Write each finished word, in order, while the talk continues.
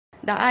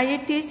The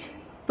IITs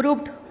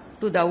proved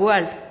to the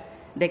world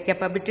the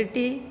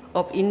capability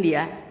of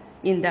India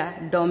in the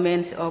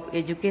domains of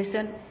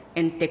education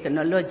and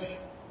technology.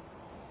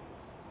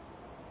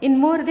 In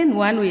more than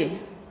one way,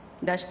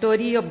 the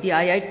story of the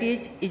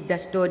IITs is the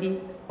story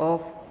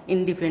of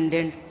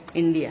independent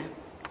India.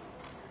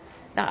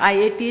 The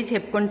IITs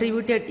have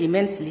contributed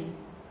immensely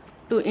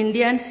to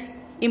Indians'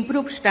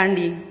 improved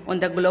standing on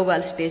the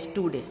global stage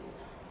today.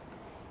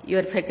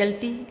 Your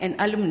faculty and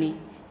alumni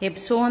have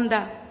shown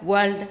the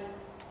world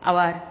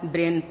our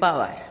brain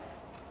power.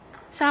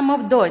 Some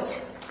of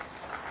those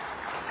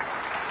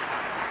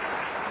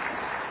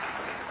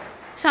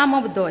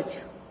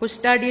who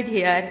studied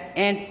here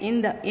and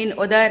in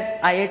other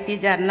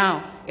IITs are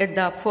now at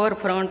the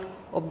forefront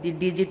of the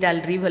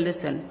digital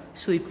revolution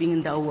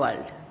sweeping the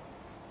world.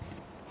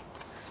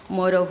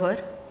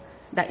 Moreover,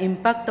 the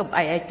impact of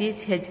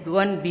IITs has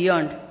gone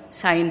beyond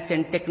science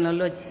and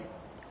technology.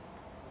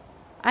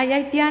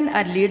 IITians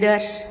are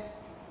leaders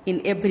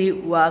in every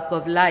walk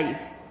of life,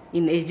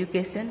 in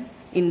education,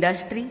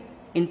 industry,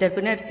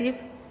 entrepreneurship,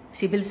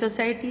 civil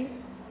society,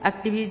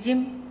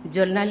 activism,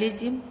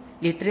 journalism,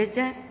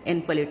 literature,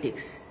 and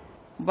politics.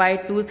 By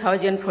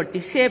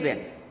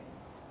 2047,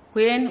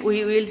 when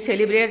we will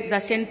celebrate the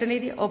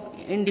centenary of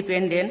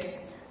independence,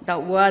 the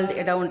world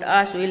around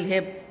us will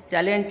have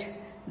changed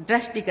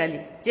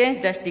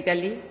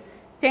drastically,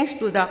 thanks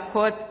to the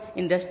fourth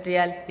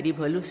industrial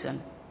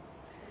revolution.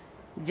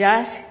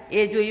 Just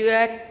as we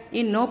were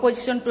in no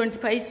position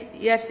 25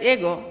 years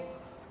ago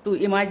to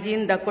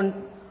imagine the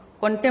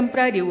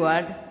contemporary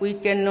world, we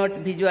cannot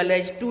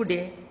visualize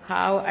today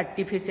how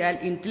artificial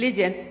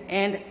intelligence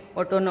and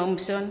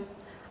automation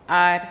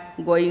are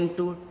going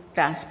to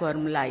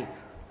transform life.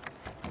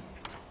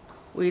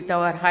 With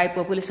our high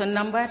population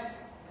numbers,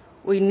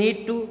 we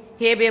need to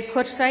have a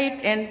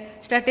foresight and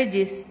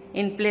strategies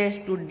in place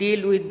to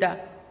deal with the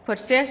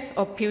forces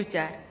of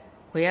future,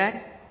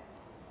 where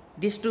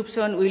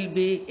disruption will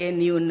be a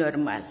new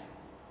normal.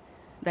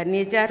 The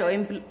nature of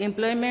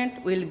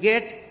employment will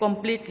get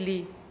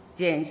completely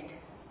changed.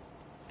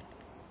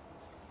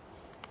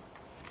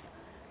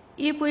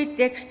 If we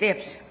take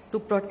steps to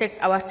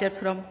protect ourselves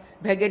from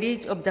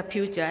vagaries of the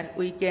future,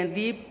 we can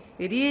reap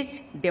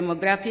rich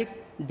demographic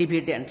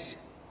dividends.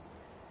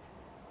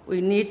 We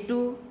need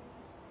to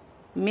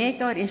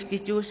make our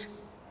institutes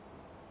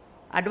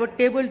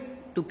adaptable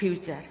to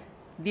future.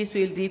 This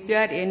will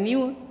require a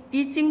new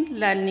teaching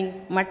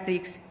learning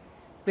matrix,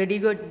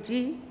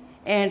 pedagogy,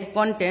 and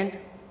content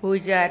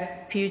which are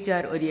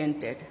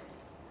future-oriented.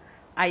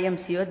 I am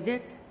sure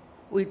that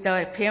with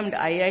our famed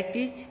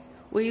IITs,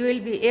 we will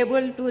be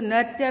able to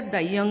nurture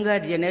the younger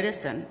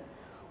generation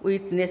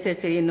with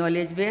necessary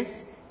knowledge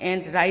base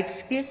and right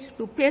skills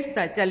to face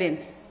the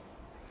challenge.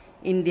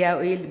 India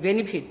will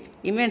benefit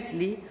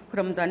immensely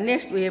from the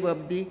next wave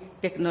of the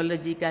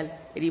technological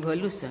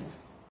revolution.